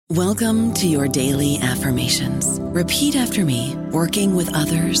Welcome to your daily affirmations. Repeat after me. Working with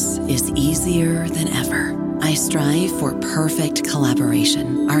others is easier than ever. I strive for perfect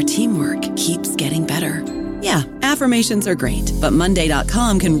collaboration. Our teamwork keeps getting better. Yeah, affirmations are great, but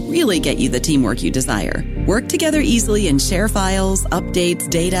Monday.com can really get you the teamwork you desire. Work together easily and share files, updates,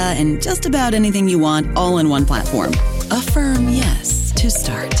 data, and just about anything you want all in one platform. Affirm yes to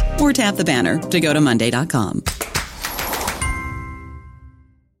start, or tap the banner to go to Monday.com.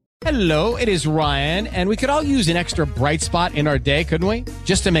 Hello, it is Ryan, and we could all use an extra bright spot in our day, couldn't we?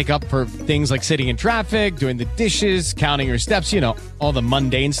 Just to make up for things like sitting in traffic, doing the dishes, counting your steps, all the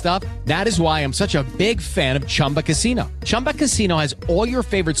mundane stuff. That is why I'm such a big fan of Chumba Casino. Chumba Casino has all your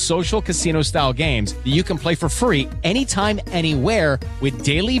favorite social casino-style games that you can play for free anytime, anywhere with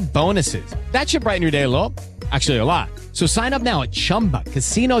daily bonuses. That should brighten your day a little. Actually, a lot. So sign up now at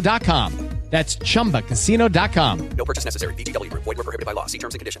ChumbaCasino.com. That's ChumbaCasino.com. No purchase necessary. VGW Group. Void where prohibited by law. See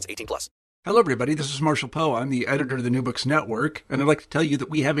terms and conditions. 18+. Hello, everybody. This is Marshall Poe. I'm the editor of the New Books Network, and I'd like to tell you that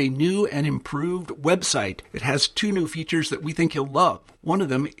we have a new and improved website. It has two new features that we think you'll love. One of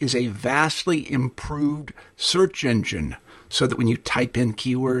them is a vastly improved search engine, so that when you type in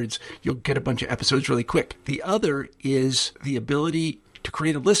keywords, you'll get a bunch of episodes really quick. The other is the ability to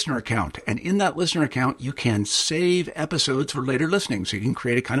create a listener account. And in that listener account, you can save episodes for later listening. So you can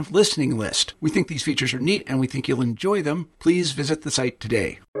create a kind of listening list. We think these features are neat and we think you'll enjoy them. Please visit the site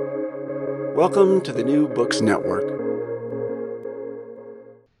today. Welcome to the New Books Network.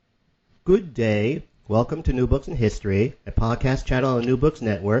 Good day. Welcome to New Books in History, a podcast channel on the New Books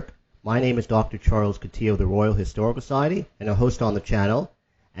Network. My name is Dr. Charles Coutinho of the Royal Historical Society and a host on the channel.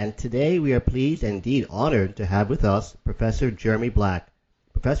 And today we are pleased and indeed honored to have with us Professor Jeremy Black.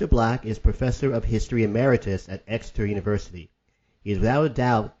 Professor Black is Professor of History Emeritus at Exeter University. He is without a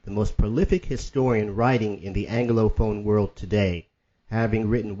doubt the most prolific historian writing in the Anglophone world today, having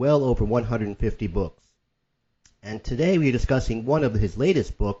written well over 150 books. And today we are discussing one of his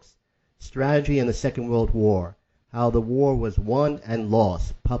latest books, Strategy in the Second World War, How the War Was Won and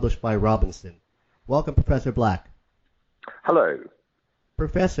Lost, published by Robinson. Welcome, Professor Black. Hello.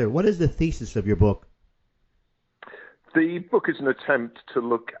 Professor, what is the thesis of your book? The book is an attempt to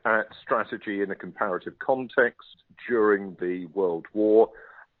look at strategy in a comparative context during the World War,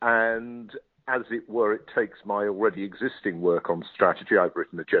 and as it were, it takes my already existing work on strategy. I've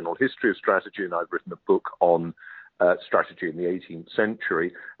written a general history of strategy, and I've written a book on strategy in the 18th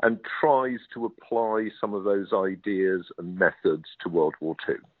century, and tries to apply some of those ideas and methods to World War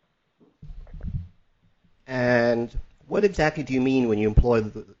II. And what exactly do you mean when you employ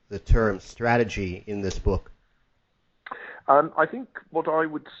the term strategy in this book? I think what I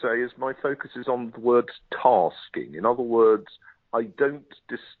would say is my focus is on the word tasking. In other words, I don't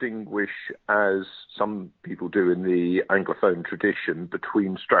distinguish, as some people do in the Anglophone tradition,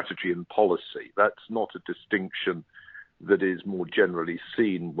 between strategy and policy. That's not a distinction that is more generally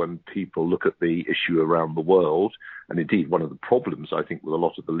seen when people look at the issue around the world. And indeed, one of the problems, I think, with a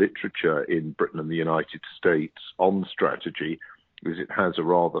lot of the literature in Britain and the United States on strategy is it has a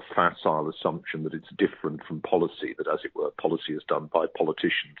rather facile assumption that it's different from policy, that, as it were, policy is done by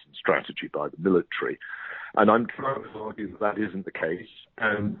politicians and strategy by the military. And I'm trying to argue that isn't the case,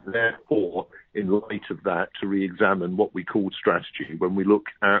 and therefore, in light of that, to re-examine what we call strategy when we look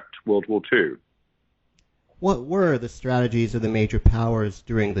at World War II. What were the strategies of the major powers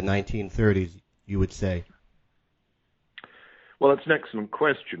during the 1930s, you would say? Well, that's an excellent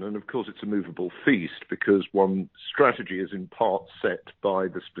question, and of course it's a movable feast, because one strategy is in part set by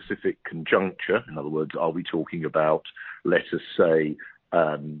the specific conjuncture. In other words, are we talking about, let us say,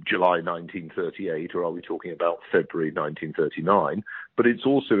 July 1938, or are we talking about February 1939? But it's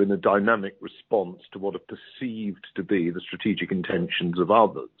also in a dynamic response to what are perceived to be the strategic intentions of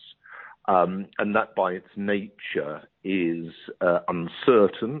others. And that by its nature is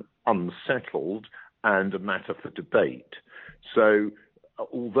uncertain, unsettled, and a matter for debate. So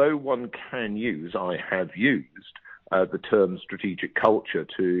although one can use, I have used, the term strategic culture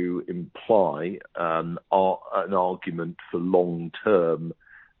to imply an argument for long-term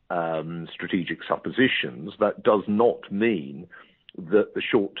strategic suppositions, that does not mean that the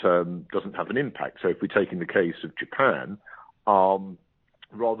short-term doesn't have an impact. So if we take in the case of Japan,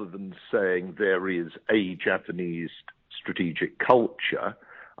 rather than saying there is a Japanese strategic culture,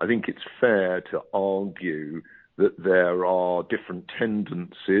 I think it's fair to argue that there are different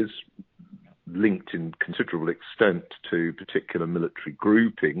tendencies linked in considerable extent to particular military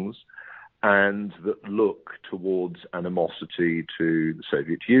groupings, and that look towards animosity to the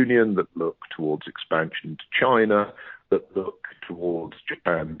Soviet Union, that look towards expansion to China, that look towards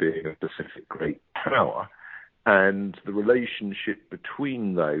Japan being a Pacific great power. and the relationship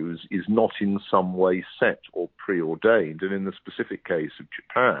between those is not in some way set or preordained. And in the specific case of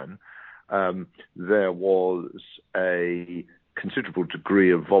Japan, there was a considerable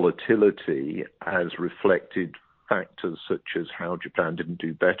degree of volatility as reflected factors such as how Japan didn't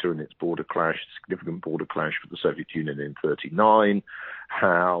do better in its border clash, significant border clash with the Soviet Union in 1939,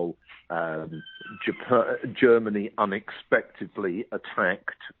 how Germany unexpectedly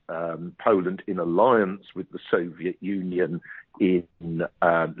attacked Poland in alliance with the Soviet Union in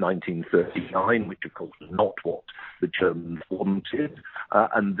 1939, which of course was not what the Germans wanted,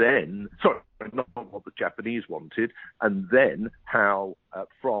 not what the Japanese wanted, and then how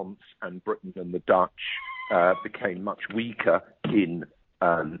France and Britain and the Dutch became much weaker in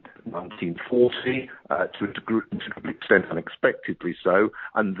 1940, to a considerable extent unexpectedly so,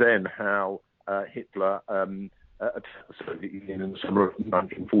 and then how Hitler attacked the Soviet Union in the summer of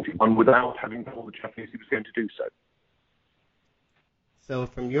 1941 without having told the Japanese he was going to do so. So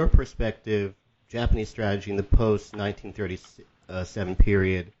from your perspective, Japanese strategy in the post-1937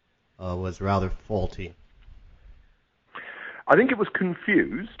 period was rather faulty. I think it was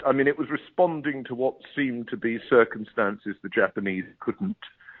confused. I mean, it was responding to what seemed to be circumstances the Japanese couldn't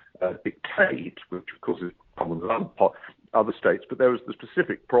dictate, which of course is common with other states, but there was the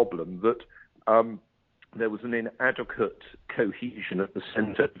specific problem that there was an inadequate cohesion at the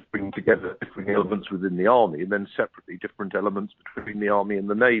centre to bring together different elements within the army and then separately different elements between the army and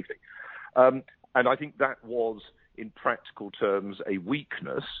the navy. And I think that was, in practical terms, a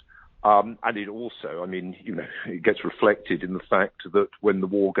weakness. And it also, it gets reflected in the fact that when the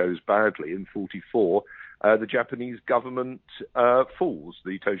war goes badly in 1944, the Japanese government falls,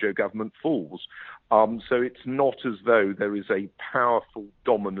 the Tojo government falls. So it's not as though there is a powerful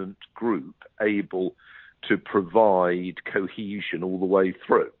dominant group able to provide cohesion all the way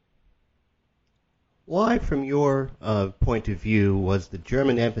through. Why, from your point of view, was the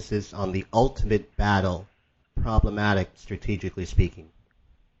German emphasis on the ultimate battle problematic, strategically speaking?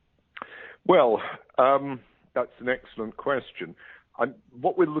 Well, that's an excellent question.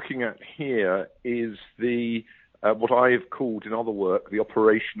 What we're looking at here is what I have called in other work the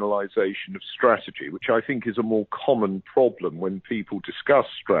operationalization of strategy, which I think is a more common problem when people discuss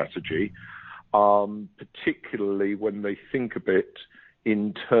strategy, particularly when they think of it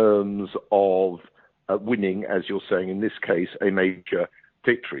in terms of winning, as you're saying in this case, a major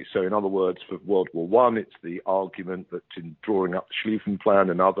victory. So in other words, for World War I, it's the argument that in drawing up the Schlieffen Plan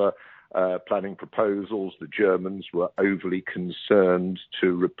and other planning proposals, the Germans were overly concerned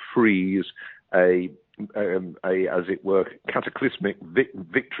to reprise a as it were, cataclysmic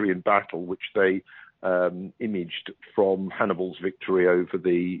victory in battle, which they imaged from Hannibal's victory over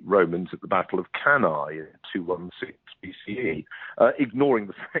the Romans at the Battle of Cannae in 216 BCE, ignoring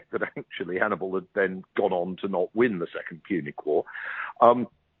the fact that actually Hannibal had then gone on to not win the Second Punic War.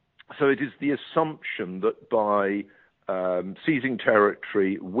 So it is the assumption that by seizing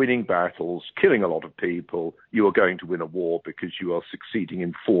territory, winning battles, killing a lot of people, you are going to win a war because you are succeeding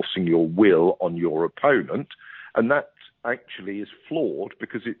in forcing your will on your opponent. And that actually is flawed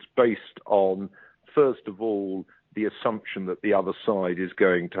because it's based on, first of all, the assumption that the other side is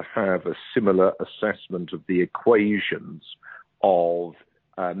going to have a similar assessment of the equations of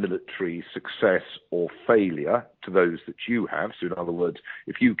military success or failure to those that you have. So in other words,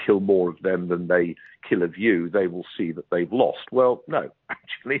 if you kill more of them than they kill of you, they will see that they've lost. Well, no,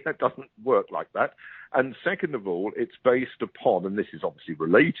 actually that doesn't work like that. And second of all, it's based upon, and this is obviously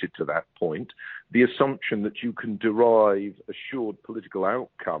related to that point, the assumption that you can derive assured political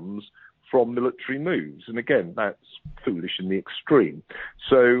outcomes from military moves. And again, that's foolish in the extreme.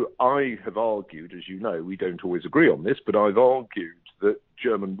 So I have argued, as you know, we don't always agree on this, but I've argued that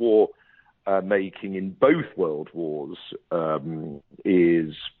German war making in both world wars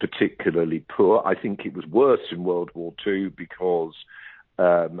is particularly poor. I think it was worse in World War II because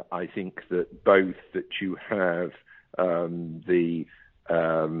I think that both that you have the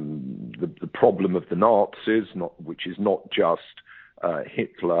problem of the Nazis, which is not just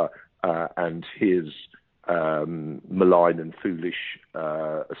Hitler and his malign and foolish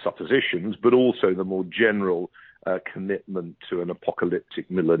suppositions, but also the more general commitment to an apocalyptic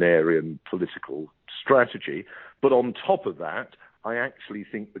millenarian political strategy. But on top of that, I actually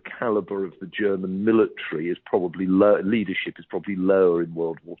think the caliber of the German military is probably leadership is probably lower in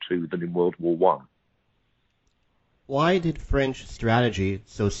World War II than in World War I. Why did French strategy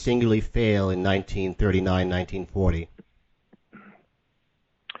so singularly fail in 1939, 1940?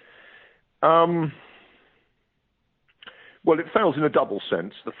 Well, it fails in a double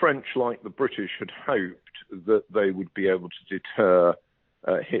sense. The French, like the British, had hoped that they would be able to deter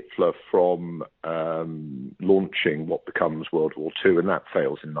Hitler from launching what becomes World War II, and that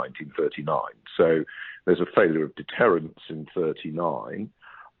fails in 1939. So there's a failure of deterrence in 39.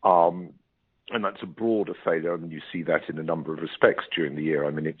 And that's a broader failure, and you see that in a number of respects during the year.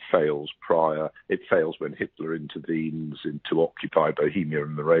 I mean, it fails when Hitler intervenes to occupy Bohemia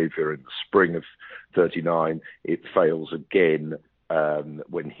and Moravia in the spring of 39. It fails again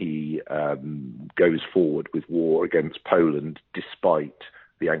when he goes forward with war against Poland, despite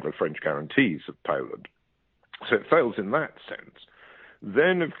the Anglo-French guarantees of Poland. So it fails in that sense.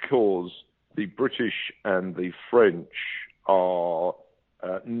 Then, of course, the British and the French are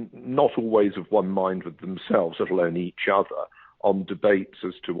not always of one mind with themselves, let alone each other, on debates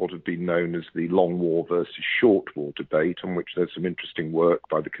as to what have been known as the long war versus short war debate, on which there's some interesting work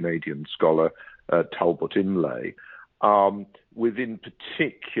by the Canadian scholar Talbot Imlay. Within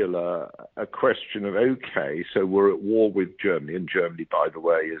particular, a question of, okay, so we're at war with Germany, and Germany, by the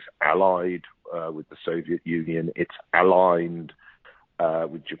way, is allied with the Soviet Union. It's aligned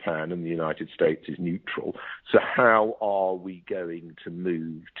with Japan, and the United States is neutral. So how are we going to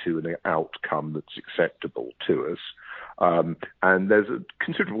move to an outcome that's acceptable to us? And there's a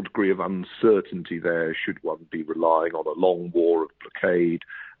considerable degree of uncertainty there. Should one be relying on a long war of blockade,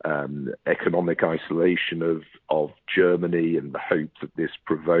 economic isolation of Germany and the hope that this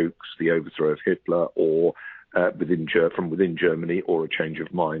provokes the overthrow of Hitler, or from within Germany, or a change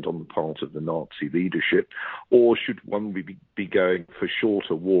of mind on the part of the Nazi leadership? Or should one be going for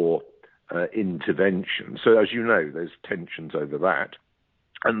shorter war intervention? So, as you know, there's tensions over that.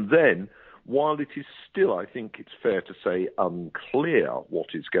 And then, while it is still, I think it's fair to say, unclear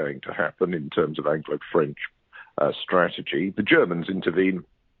what is going to happen in terms of Anglo-French strategy, the Germans intervene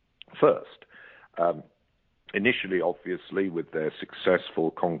first. Initially, obviously, with their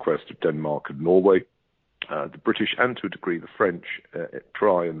successful conquest of Denmark and Norway. The British, and to a degree the French,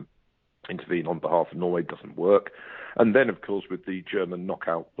 try and intervene on behalf of Norway. Doesn't work. And then, of course, with the German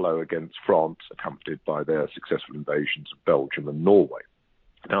knockout blow against France, accompanied by their successful invasions of Belgium and Norway.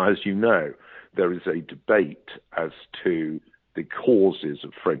 Now, as you know, there is a debate as to the causes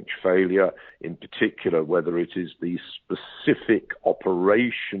of French failure, in particular whether it is the specific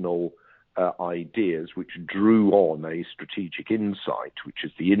operational ideas which drew on a strategic insight, which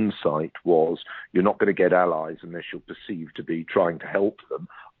is the insight was you're not going to get allies unless you're perceived to be trying to help them,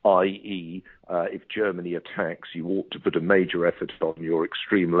 i.e. If Germany attacks, you ought to put a major effort on your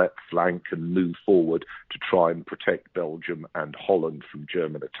extreme left flank and move forward to try and protect Belgium and Holland from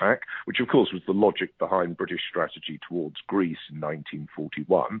German attack, which of course was the logic behind British strategy towards Greece in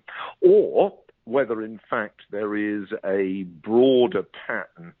 1941, or whether in fact there is a broader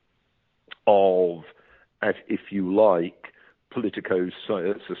pattern of, if you like,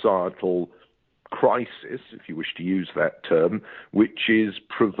 politico-societal crisis, if you wish to use that term, which is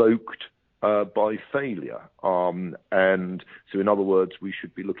provoked by failure. And so, in other words, we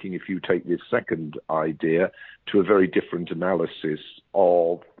should be looking, if you take this second idea, to a very different analysis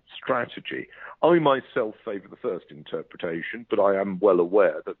of strategy. I myself favour the first interpretation, but I am well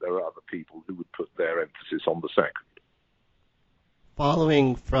aware that there are other people who would put their emphasis on the second.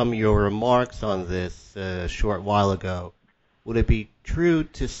 Following from your remarks on this a short while ago, would it be true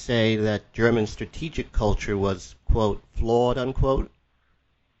to say that German strategic culture was, quote, flawed, unquote?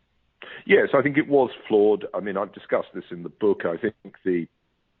 Yes, I think it was flawed. I mean, I've discussed this in the book. I think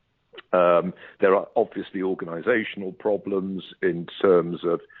there are obviously organizational problems in terms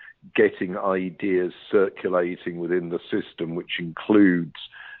of getting ideas circulating within the system, which includes,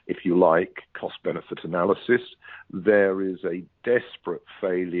 if you like, cost-benefit analysis. There is a desperate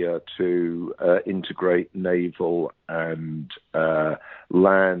failure to integrate naval and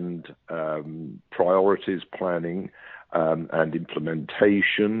land priorities planning and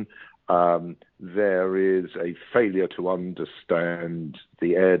implementation. There is a failure to understand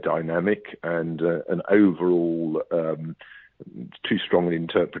the air dynamic and an overall too strong an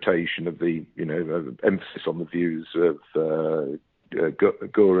interpretation of the, emphasis on the views of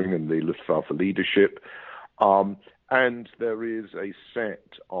Göring and the Luftwaffe leadership. And there is a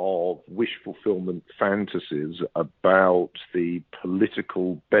set of wish fulfillment fantasies about the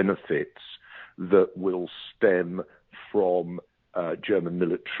political benefits that will stem from German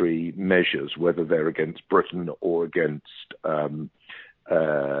military measures, whether they're against Britain or against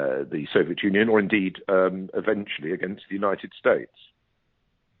the Soviet Union, or indeed eventually against the United States.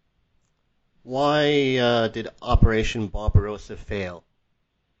 Why did Operation Barbarossa fail?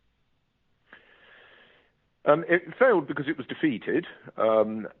 It failed because it was defeated,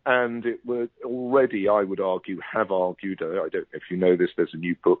 and it would already, I would argue, I don't know if you know this, there's a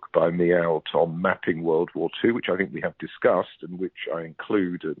new book by me out on mapping World War II, which I think we have discussed, and which I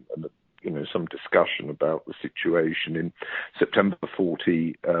include some discussion about the situation in September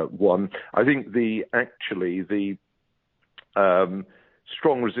 41. I think the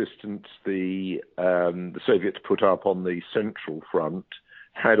strong resistance the Soviets put up on the Central Front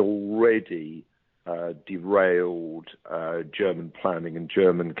had already derailed German planning and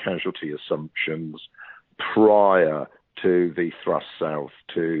German casualty assumptions prior to the thrust south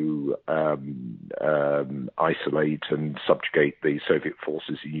to isolate and subjugate the Soviet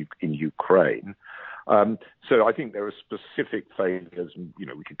forces in Ukraine. So I think there are specific failures, and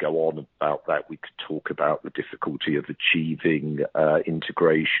we could go on about that. We could talk about the difficulty of achieving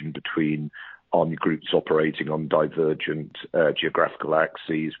integration between army groups operating on divergent geographical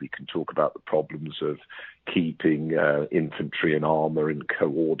axes. We can talk about the problems of keeping infantry and armour in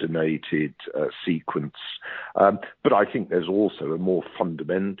coordinated sequence. But I think there's also a more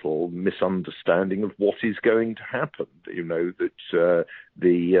fundamental misunderstanding of what is going to happen. That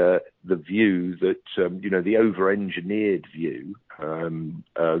the view that, the over-engineered view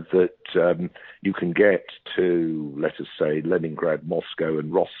that you can get to, let us say, Leningrad, Moscow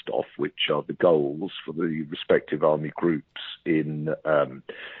and Rostov, which are the goals for the respective army groups in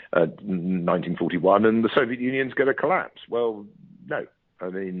 1941, and the Soviet Union's going to collapse. Well, no.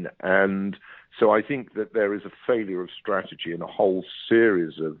 And so I think that there is a failure of strategy in a whole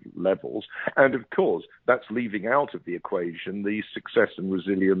series of levels. And of course, that's leaving out of the equation the success and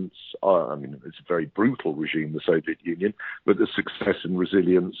resilience. It's a very brutal regime, the Soviet Union, but the success and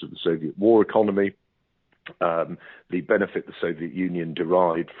resilience of the Soviet war economy, the benefit the Soviet Union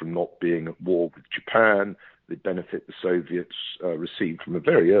derived from not being at war with Japan, the benefit the Soviets received from a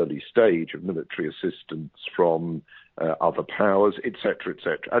very early stage of military assistance from other powers, etc.,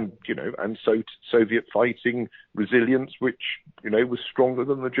 and so Soviet fighting resilience, which, was stronger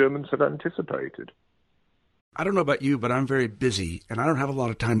than the Germans had anticipated. I don't know about you, but I'm very busy, and I don't have a lot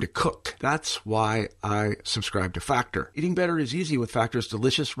of time to cook. That's why I subscribe to Factor. Eating better is easy with Factor's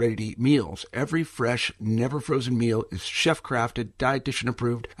delicious, ready-to-eat meals. Every fresh, never-frozen meal is chef-crafted,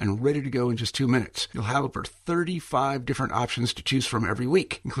 dietitian-approved, and ready to go in just 2 minutes. You'll have over 35 different options to choose from every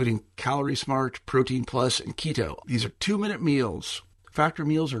week, including Calorie Smart, Protein Plus, and Keto. These are 2-minute meals. Factor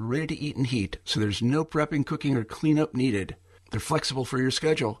meals are ready to eat and heat, so there's no prepping, cooking, or cleanup needed. They're flexible for your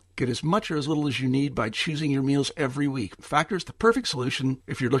schedule. Get as much or as little as you need by choosing your meals every week. Factor is the perfect solution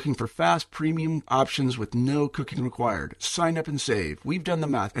if you're looking for fast, premium options with no cooking required. Sign up and save. We've done the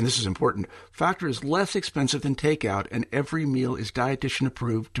math, and this is important. Factor is less expensive than takeout, and every meal is dietitian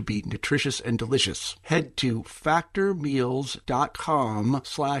approved to be nutritious and delicious. Head to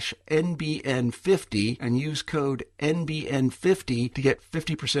factormeals.com/NBN50 and use code NBN50 to get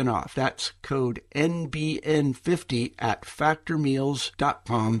 50% off. That's code NBN50 at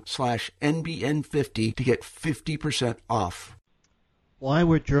factormeals.com/NBN50 to get 50% off. Why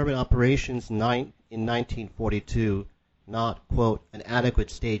were German operations in 1942 not, quote, an adequate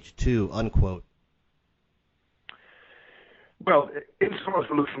stage 2, unquote? Well, insofar as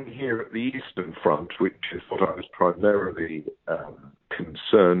we're looking here at the Eastern Front, which is what I was primarily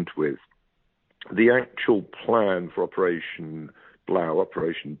concerned with, the actual plan for Operation Blau,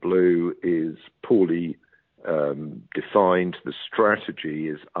 Operation Blue, is poorly defined. The strategy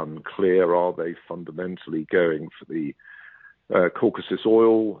is unclear. Are they fundamentally going for the Caucasus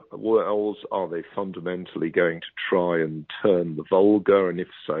oil wells? Are they fundamentally going to try and turn the Volga? And if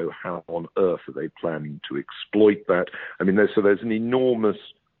so, how on earth are they planning to exploit that? There's an enormous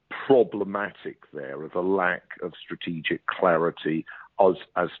problematic there of a lack of strategic clarity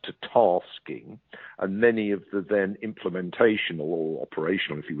as to tasking, and many of the then implementational or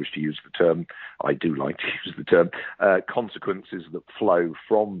operational, if you wish to use the term, I do like to use the term, consequences that flow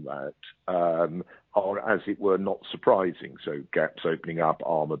from that are, as it were, not surprising. So gaps opening up,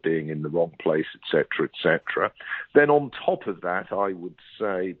 armour being in the wrong place, etc., etc. Then on top of that, I would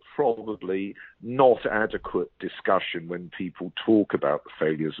say probably not adequate discussion when people talk about the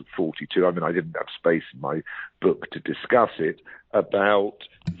failures of 42. I didn't have space in my book to discuss it, about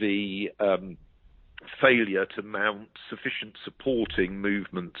the failure to mount sufficient supporting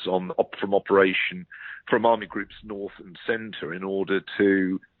movements from Army Groups North and Centre in order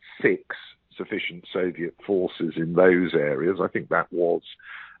to fix sufficient Soviet forces in those areas. I think that was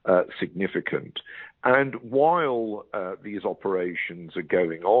significant. And while these operations are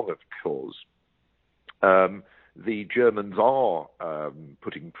going on, of course, the Germans are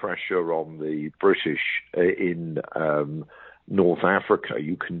putting pressure on the British in North Africa.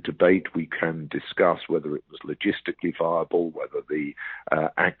 You can debate, we can discuss whether it was logistically viable, whether it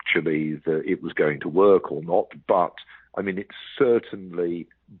was going to work or not, but I mean, it certainly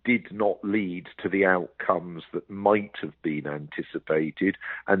did not lead to the outcomes that might have been anticipated,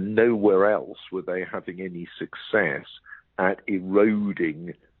 and nowhere else were they having any success at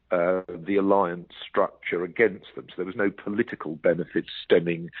eroding the alliance structure against them. So there was no political benefit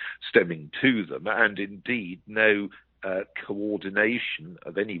stemming to them, and indeed no coordination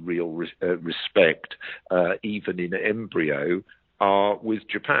of any real respect, even in embryo, with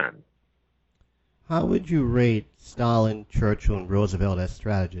Japan. How would you rate Stalin, Churchill, and Roosevelt as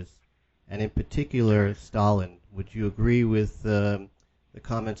strategists? And in particular, Stalin. Would you agree with the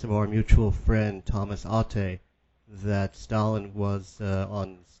comments of our mutual friend Thomas Atte that Stalin was,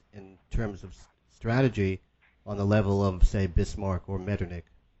 in terms of strategy, on the level of, say, Bismarck or Metternich?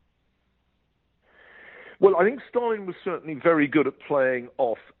 Well, I think Stalin was certainly very good at playing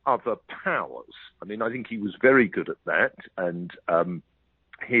off other powers. I mean, I think he was very good at that, and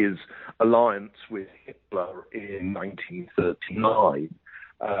his alliance with Hitler in 1939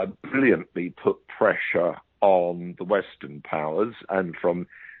 brilliantly put pressure on the Western powers, and from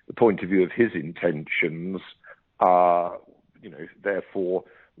the point of view of his intentions, therefore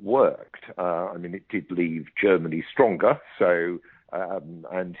worked. I mean, it did leave Germany stronger,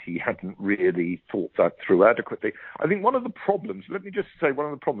 and he hadn't really thought that through adequately. I think one of the problems, let me just say one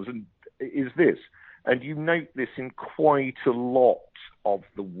of the problems is this, and you note this in quite a lot of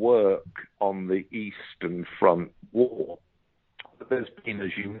the work on the Eastern Front War. There's been,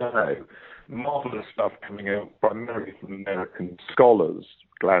 as you know, marvelous stuff coming out primarily from American scholars,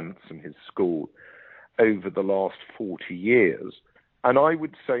 Glantz and his school, over the last 40 years. And I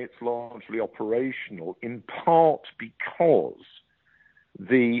would say it's largely operational, in part because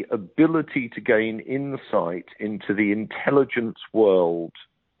the ability to gain insight into the intelligence world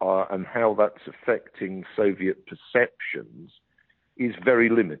and how that's affecting Soviet perceptions is very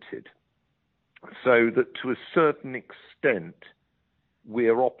limited. So that to a certain extent,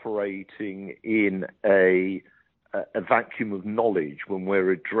 we're operating in a vacuum of knowledge when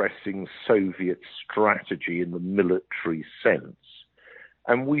we're addressing Soviet strategy in the military sense.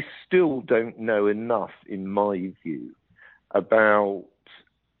 And we still don't know enough, in my view, about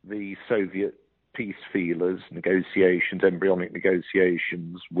the Soviet peace feelers, negotiations, embryonic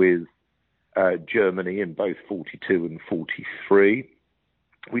negotiations with Germany in both 42 and 43.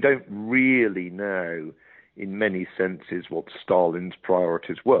 We don't really know, in many senses, what Stalin's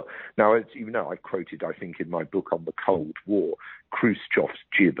priorities were. Now, as you know, I quoted, I think, in my book on the Cold War, Khrushchev's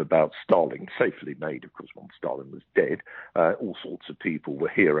jib about Stalin, safely made, of course, once Stalin was dead. All sorts of people were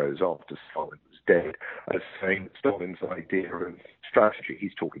heroes after Stalin was dead, as saying that Stalin's idea of strategy,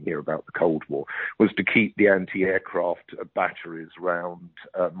 he's talking here about the Cold War, was to keep the anti-aircraft batteries around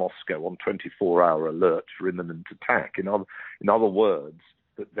Moscow on 24-hour alert for imminent attack. In other words,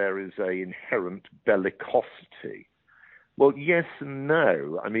 that there is an inherent bellicosity. Well, yes and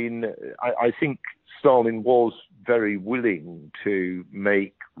no. I mean, I think Stalin was very willing to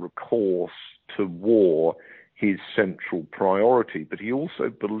make recourse to war his central priority, but he also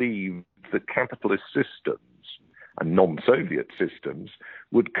believed that capitalist systems and non-Soviet systems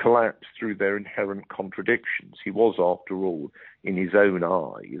would collapse through their inherent contradictions. He was, after all, in his own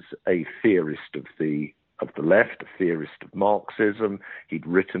eyes, a theorist of the left, a theorist of Marxism. He'd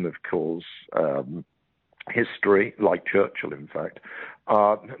written, of course, history, like Churchill, in fact.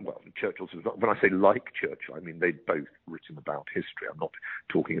 Churchill's, when I say like Churchill, I mean they'd both written about history. I'm not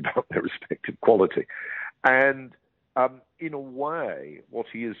talking about their respective quality. And in a way, what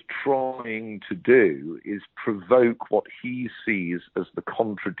he is trying to do is provoke what he sees as the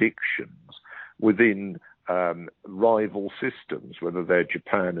contradictions within rival systems, whether they're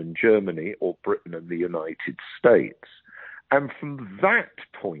Japan and Germany or Britain and the United States. And from that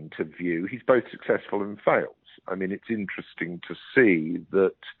point of view, he's both successful and fails. I mean, it's interesting to see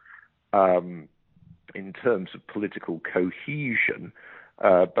that in terms of political cohesion,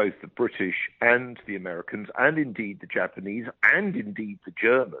 both the British and the Americans, and indeed the Japanese, and indeed the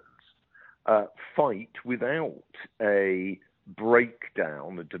Germans, fight without a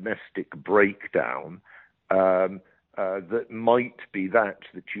breakdown, a domestic breakdown, that might be that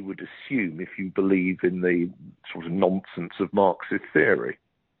you would assume if you believe in the sort of nonsense of Marxist theory.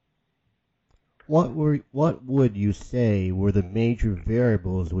 What would you say were the major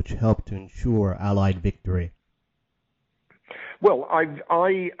variables which helped to ensure Allied victory? Well,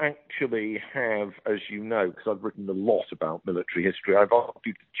 I actually have, as you know, because I've written a lot about military history, I've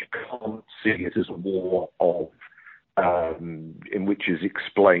argued that you can't see it as a war of in which is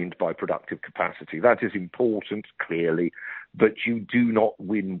explained by productive capacity. That is important, clearly, but you do not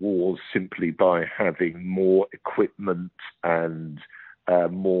win wars simply by having more equipment and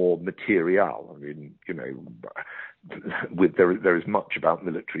more material. I mean, you know, there is much about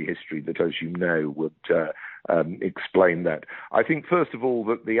military history that, as you know, would explain that. I think, first of all,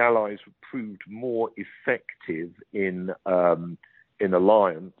 that the Allies proved more effective in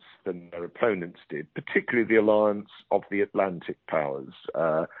alliance than their opponents did, particularly the alliance of the Atlantic powers,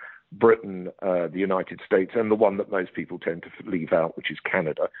 Britain, the United States, and the one that most people tend to leave out, which is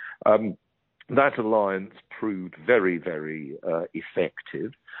Canada. That alliance proved very, very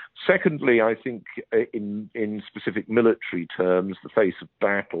effective. Secondly, I think in specific military terms, the face of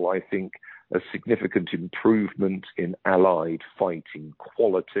battle, I think a significant improvement in Allied fighting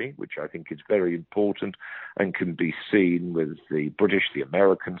quality, which I think is very important and can be seen with the British, the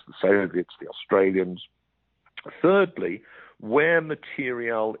Americans, the Soviets, the Australians. Thirdly, where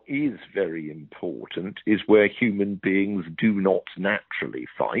material is very important is where human beings do not naturally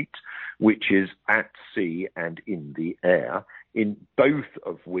fight, which is at sea and in the air, in both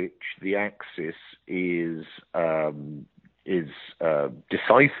of which the Axis is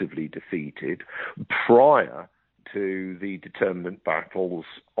decisively defeated prior to the determinant battles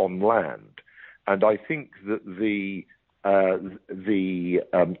on land. And I think that the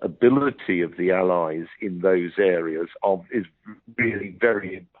ability of the Allies in those areas is really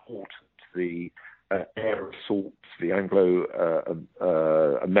very important. The air assaults, the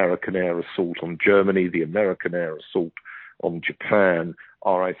Anglo-American air assault on Germany, the American air assault on Japan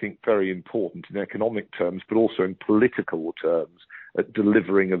are, I think, very important in economic terms, but also in political terms, at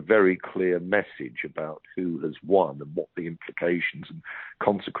delivering a very clear message about who has won and what the implications and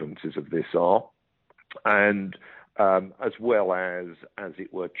consequences of this are. And as well as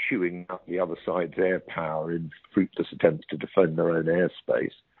it were, chewing up the other side's air power in fruitless attempts to defend their own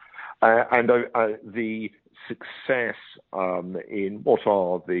airspace. And the success in what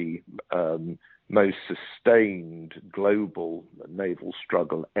are the most sustained global naval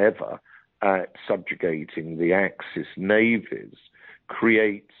struggle ever at subjugating the Axis navies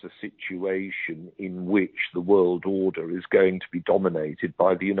creates a situation in which the world order is going to be dominated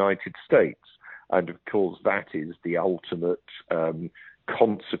by the United States. And of course, that is the ultimate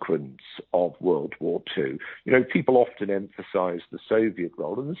consequence of World War II. You know, people often emphasize the Soviet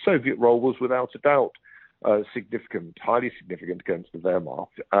role, and the Soviet role was without a doubt significant, highly significant against the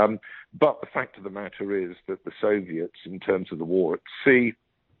Wehrmacht. But the fact of the matter is that the Soviets, in terms of the war at sea,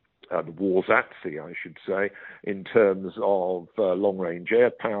 the wars at sea, I should say, in terms of long-range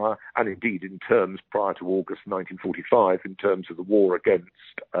air power, and indeed in terms prior to August 1945, in terms of the war against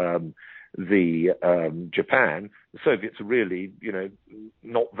Japan, the Soviets are really,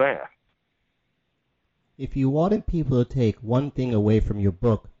 not there. If you wanted people to take one thing away from your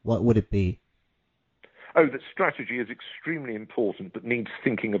book, what would it be? Oh, that strategy is extremely important, but needs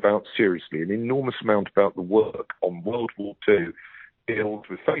thinking about seriously. An enormous amount about the work on World War II deals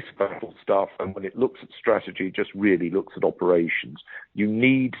with face of battle stuff, and when it looks at strategy, just really looks at operations. You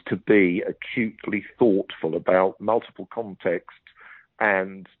need to be acutely thoughtful about multiple contexts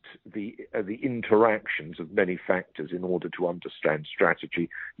and the interactions of many factors in order to understand strategy.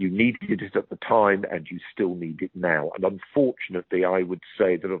 You needed it at the time, and you still need it now. And unfortunately, I would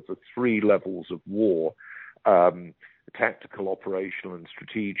say that of the three levels of war, tactical, operational, and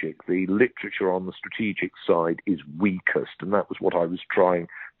strategic, the literature on the strategic side is weakest, and that was what I was trying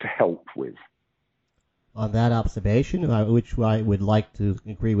to help with. On that observation, which I would like to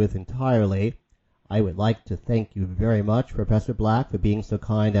agree with entirely, I would like to thank you very much, Professor Black, for being so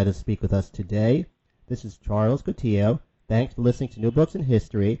kind as to speak with us today. This is Charles Coutinho. Thanks for listening to New Books in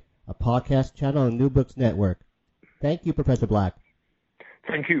History, a podcast channel on the New Books Network. Thank you, Professor Black.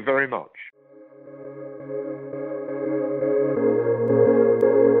 Thank you very much.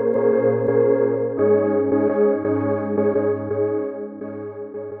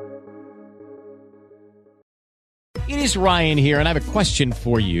 It is Ryan here, and I have a question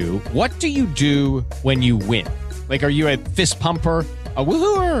for you. What do you do when you win? Like, are you a fist pumper, a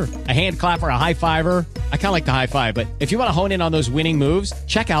woohooer, a hand clapper, a high fiver? I kind of like the high five, but if you want to hone in on those winning moves,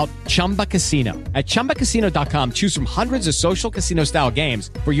 check out Chumba Casino. At ChumbaCasino.com, choose from hundreds of social casino-style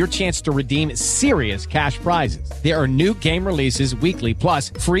games for your chance to redeem serious cash prizes. There are new game releases weekly, plus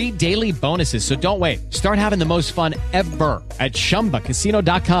free daily bonuses, so don't wait. Start having the most fun ever at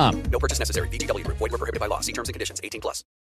ChumbaCasino.com. No purchase necessary. VGW Group. Void where prohibited by law. See terms and conditions. 18+.